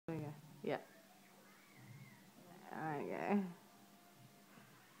Okay.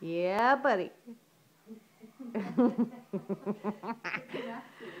 Yeah, buddy.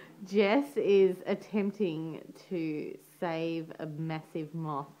 Jess is attempting to save a massive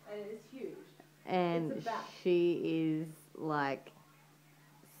moth. And it's huge. And she is like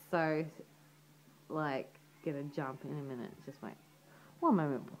so like gonna jump in a minute. Just wait. One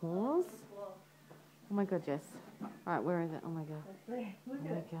moment, pause. Oh my god, Jess. Alright, where is it? Oh my god. Look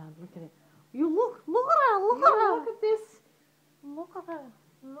at it. God, look at it. You look at her, look at her. Look at this. Look at her.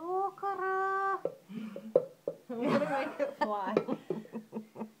 Look at her. I'm gonna make it fly.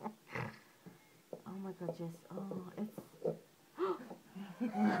 Oh my god, Jess. Oh, it's...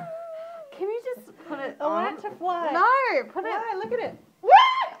 Can you just put it I on? want it to fly. No, put it... Fly, look at it.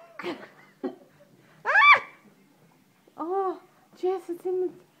 Oh, Jess, it's in the...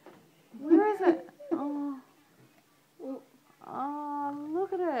 Where is it? Oh. Oh,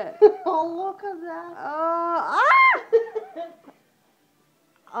 look at it. Oh, look at that. Oh, ah!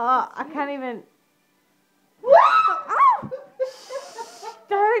 Oh, I can't even... Oh!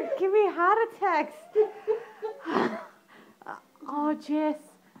 Don't give me heart attacks. Oh, Jess.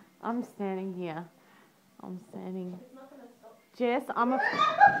 I'm standing here. I'm standing. It's not gonna stop. Jess, I'm a...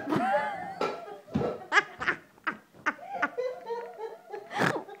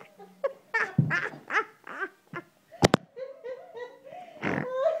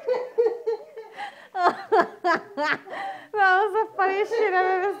 That was the funniest shit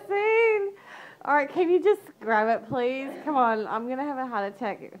I've ever seen. Alright, can you just grab it, please? Come on, I'm going to have a heart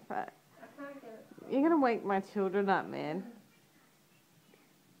attack. I can't get it. You're going to wake my children up, man.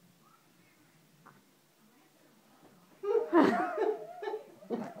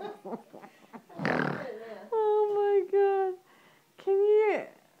 Oh my god. Can you...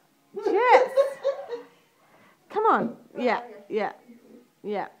 Jess! Come on. Yeah, yeah,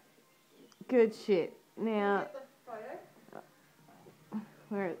 yeah. Good shit. Now...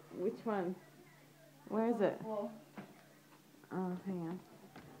 Where? Which one? Where is it? Oh, hang on.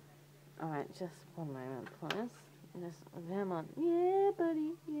 Alright, just one moment, please. Just, come on. Yeah,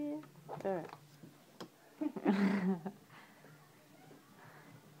 buddy, yeah. Alright.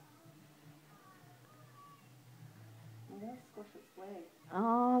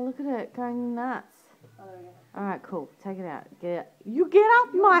 Oh, look at it, going nuts. Oh, there we go. Alright, cool. Take it out. Get it. You get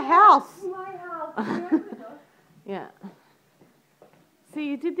off my house! My house. Yeah. See,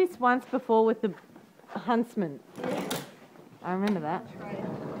 you did this once before with the huntsman. Yeah. I remember that. Try it.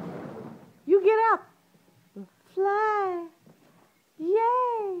 You get up. Fly.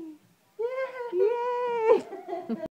 Yay. Yeah. Yay.